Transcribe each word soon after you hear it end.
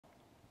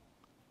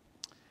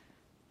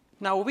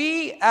Now,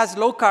 we as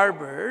low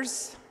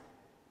carbers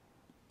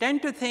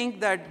tend to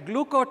think that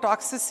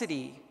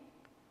glucotoxicity,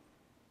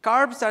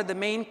 carbs are the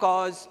main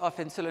cause of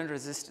insulin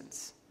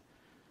resistance.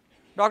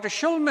 Dr.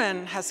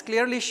 Schulman has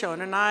clearly shown,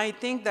 and I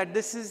think that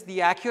this is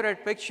the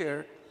accurate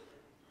picture,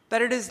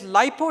 that it is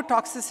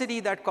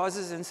lipotoxicity that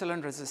causes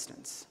insulin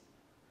resistance.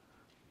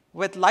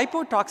 With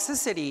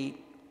lipotoxicity,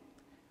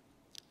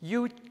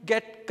 you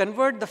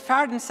convert the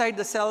fat inside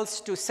the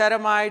cells to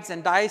ceramides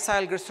and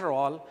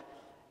diacylglycerol,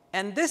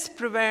 and this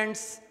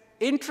prevents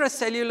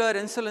intracellular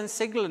insulin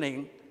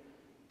signaling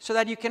so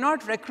that you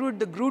cannot recruit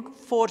the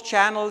GLUT4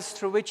 channels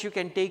through which you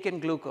can take in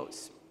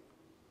glucose.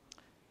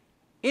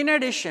 In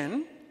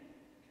addition,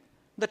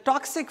 the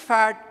toxic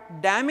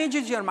fat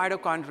damages your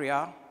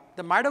mitochondria.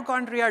 The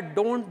mitochondria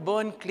don't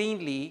burn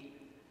cleanly.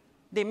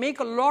 They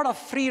make a lot of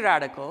free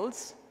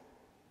radicals.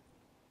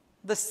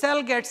 The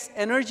cell gets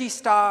energy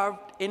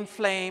starved,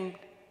 inflamed,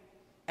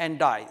 and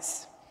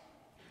dies.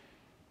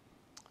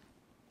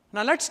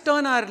 Now let's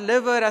turn our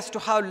liver as to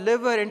how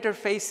liver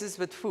interfaces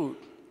with food.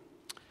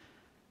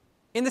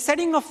 In the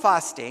setting of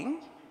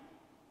fasting,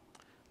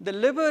 the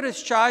liver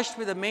is charged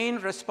with the main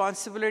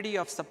responsibility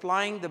of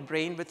supplying the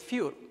brain with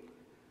fuel.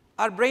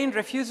 Our brain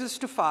refuses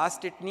to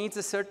fast. It needs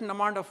a certain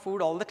amount of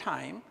food all the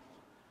time.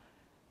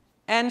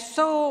 And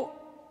so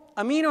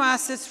amino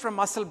acids from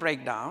muscle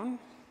breakdown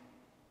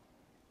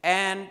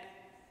and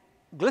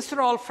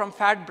glycerol from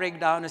fat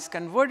breakdown is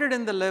converted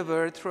in the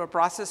liver through a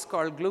process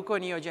called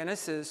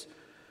gluconeogenesis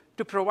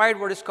to provide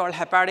what is called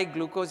hepatic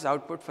glucose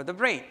output for the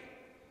brain.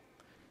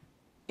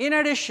 In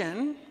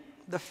addition,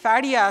 the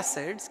fatty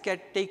acids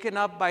get taken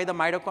up by the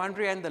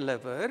mitochondria in the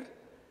liver,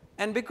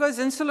 and because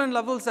insulin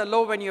levels are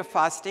low when you're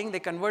fasting, they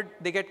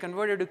get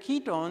converted to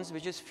ketones,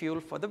 which is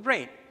fuel for the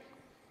brain.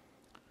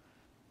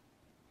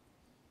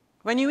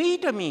 When you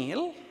eat a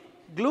meal,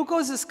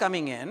 glucose is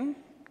coming in.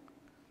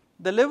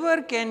 The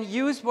liver can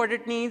use what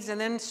it needs and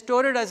then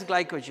store it as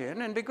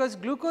glycogen, and because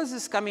glucose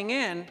is coming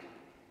in,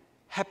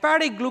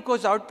 hepatic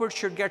glucose output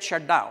should get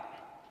shut down.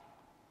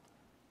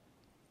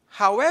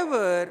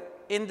 However,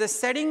 in the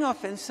setting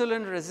of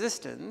insulin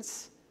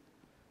resistance,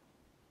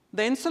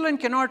 the insulin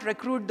cannot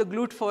recruit the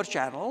GLUT4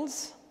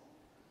 channels.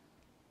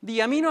 The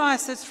amino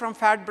acids from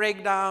fat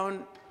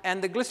breakdown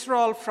and the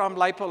glycerol from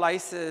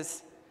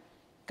lipolysis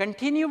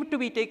continue to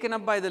be taken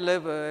up by the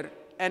liver,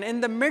 and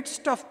in the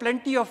midst of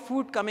plenty of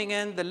food coming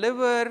in, the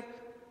liver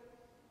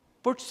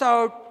puts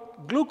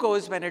out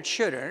glucose when it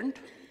shouldn't.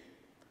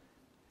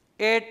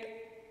 It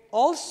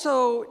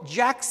also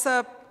jacks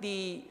up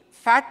the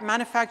fat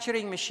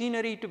manufacturing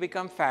machinery to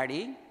become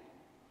fatty.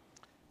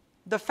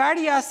 The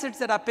fatty acids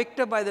that are picked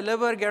up by the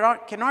liver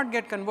cannot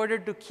get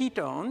converted to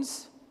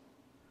ketones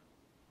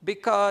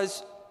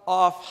because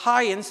of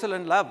high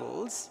insulin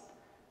levels,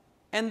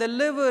 and the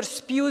liver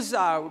spews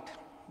out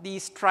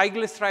these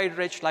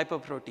triglyceride-rich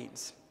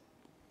lipoproteins.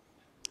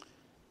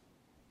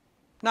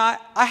 Now,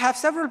 I have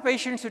several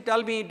patients who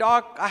tell me,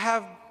 "Doc, I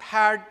have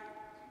had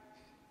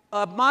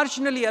a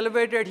marginally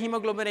elevated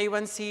hemoglobin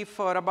A1C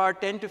for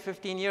about 10 to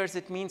 15 years.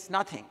 It means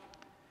nothing."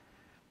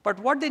 But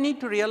what they need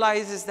to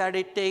realize is that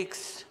it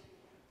takes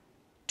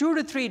 2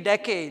 to 3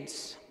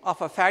 decades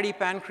of a fatty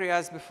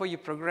pancreas before you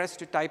progress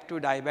to type 2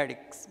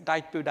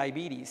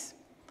 diabetes.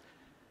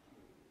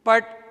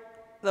 But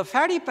the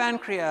fatty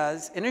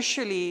pancreas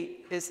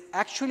initially is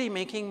actually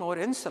making more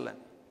insulin.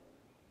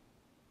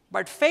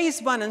 But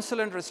phase 1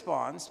 insulin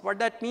response, what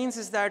that means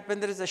is that when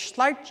there is a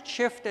slight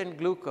shift in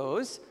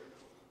glucose,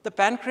 the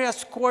pancreas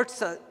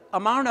squirts an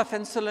amount of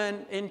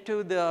insulin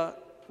into the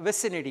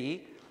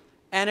vicinity,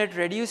 and it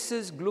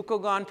reduces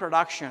glucagon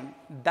production.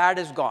 That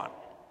is gone.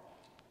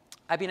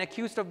 I've been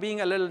accused of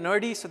being a little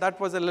nerdy, so that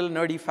was a little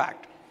nerdy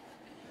fact.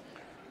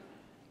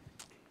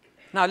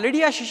 Now,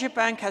 Lydia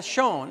Shishipank has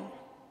shown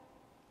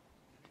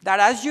that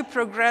as you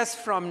progress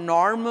from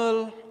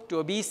normal to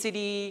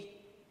obesity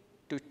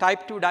to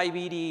type 2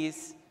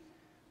 diabetes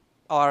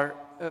or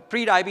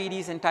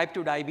pre-diabetes and type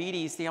 2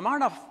 diabetes, the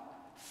amount of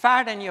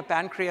fat in your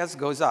pancreas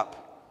goes up.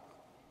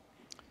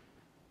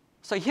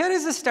 So here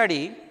is a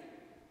study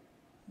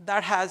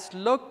that has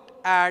looked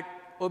at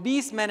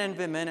obese men and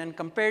women and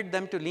compared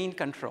them to lean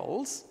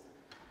controls.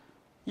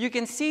 You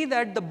can see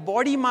that the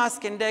body mass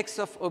index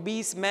of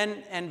obese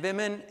men and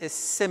women is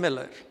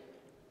similar.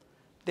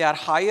 They are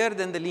higher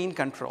than the lean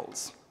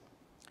controls.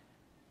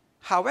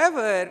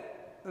 However,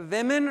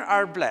 women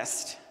are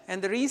blessed.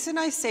 And the reason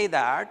I say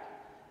that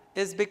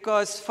is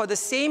because for the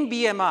same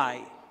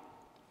BMI,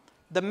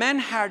 the men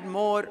had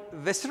more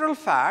visceral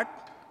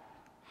fat,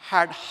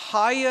 had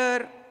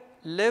higher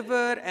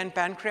liver and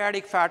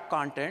pancreatic fat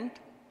content.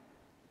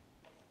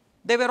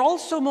 They were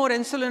also more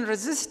insulin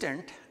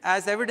resistant,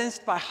 as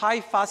evidenced by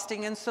high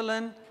fasting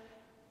insulin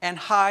and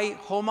high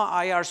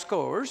HOMA-IR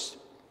scores.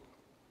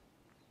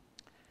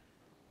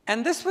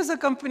 And this was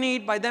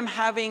accompanied by them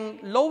having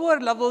lower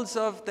levels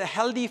of the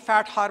healthy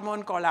fat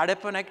hormone called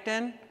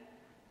adiponectin,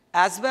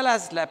 as well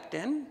as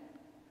leptin,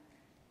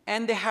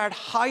 and they had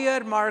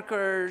higher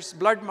markers,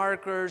 blood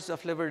markers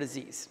of liver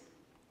disease.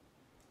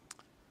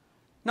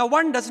 Now,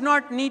 one does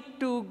not need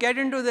to get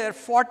into their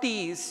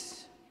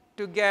 40s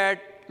to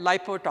get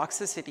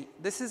lipotoxicity.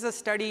 This is a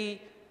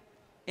study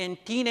in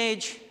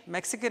teenage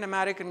Mexican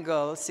American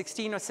girls,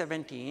 16 or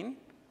 17.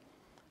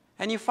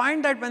 And you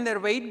find that when their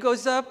weight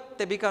goes up,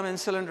 they become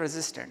insulin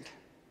resistant.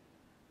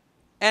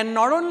 And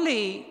not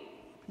only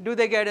do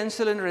they get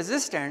insulin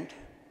resistant,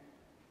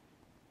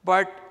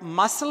 but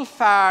muscle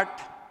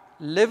fat,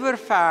 liver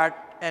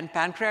fat, and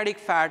pancreatic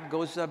fat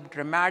goes up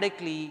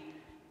dramatically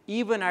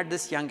even at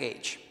this young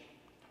age.